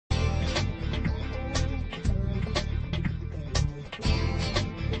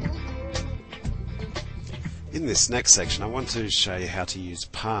In this next section I want to show you how to use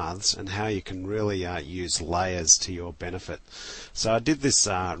paths and how you can really use layers to your benefit. So I did this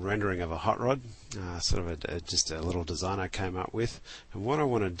rendering of a hot rod, sort of just a little design I came up with, and what I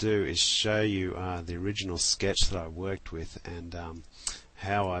want to do is show you the original sketch that I worked with and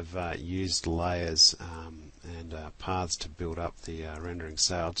how I've used layers and paths to build up the rendering.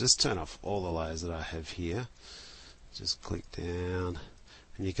 So I'll just turn off all the layers that I have here, just click down,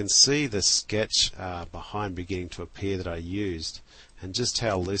 and you can see the sketch behind beginning to appear that I used and just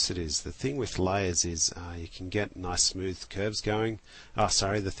how loose it is. The thing with layers is you can get nice smooth curves going.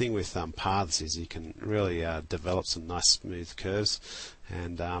 The thing with paths is you can really develop some nice smooth curves,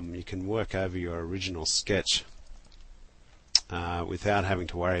 and you can work over your original sketch without having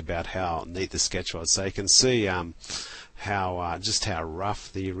to worry about how neat the sketch was. So you can see just how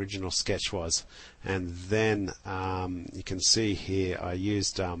rough the original sketch was, and then you can see here I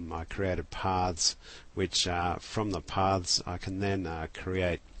created paths, which from the paths I can then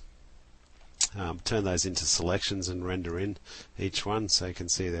turn those into selections and render in each one. So you can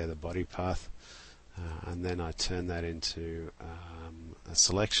see there the body path, and then I turn that into a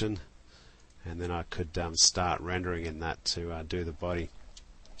selection, and then I could start rendering in that to do the body.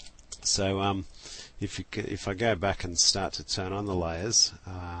 So if I go back and start to turn on the layers,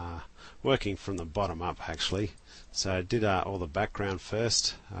 working from the bottom up actually, so I did all the background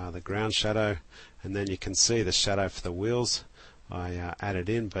first, the ground shadow, and then you can see the shadow for the wheels I added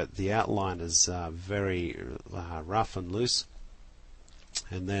in, but the outline is very rough and loose.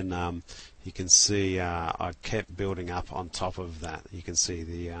 And then you can see I kept building up on top of that. You can see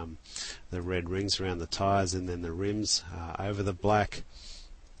the red rings around the tires, and then the rims over the black,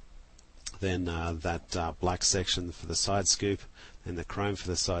 then that black section for the side scoop, and the chrome for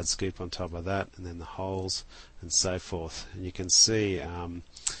the side scoop on top of that, and then the holes and so forth. And you can see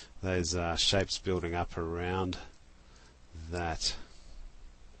those shapes building up around that,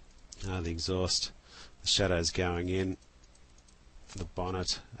 the exhaust, the shadows going in, the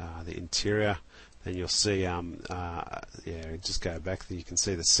bonnet, the interior. Then you'll see just go back there, you can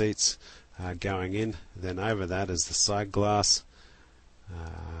see the seats going in, then over that is the side glass,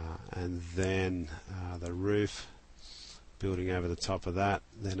 and then the roof building over the top of that,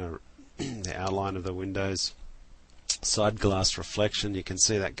 then the outline of the windows, side glass reflection, you can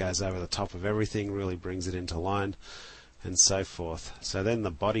see that goes over the top of everything, really brings it into line, and so forth. So then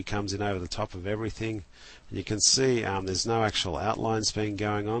the body comes in over the top of everything, and you can see there's no actual outlines being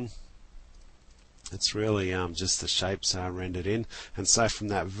going on. It's really just the shapes are rendered in, and so from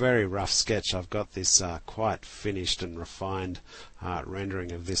that very rough sketch I've got this quite finished and refined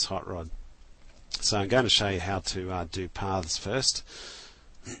rendering of this hot rod. So I'm going to show you how to do paths first.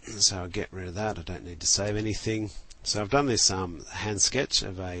 So I'll get rid of that, I don't need to save anything. So I've done this hand sketch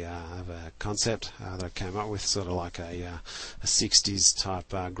of a concept that I came up with, sort of like a 60s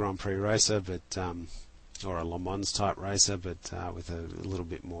type Grand Prix racer, but or a Le Mans type racer, but with a little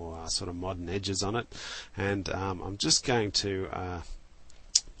bit more sort of modern edges on it. And I'm just going to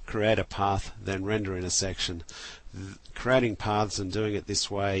create a path, then render in a section. Creating paths and doing it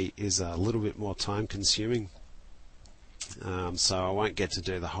this way is a little bit more time consuming. So I won't get to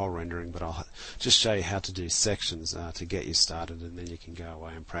do the whole rendering, but I'll just show you how to do sections to get you started, and then you can go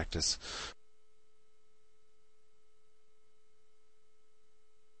away and practice.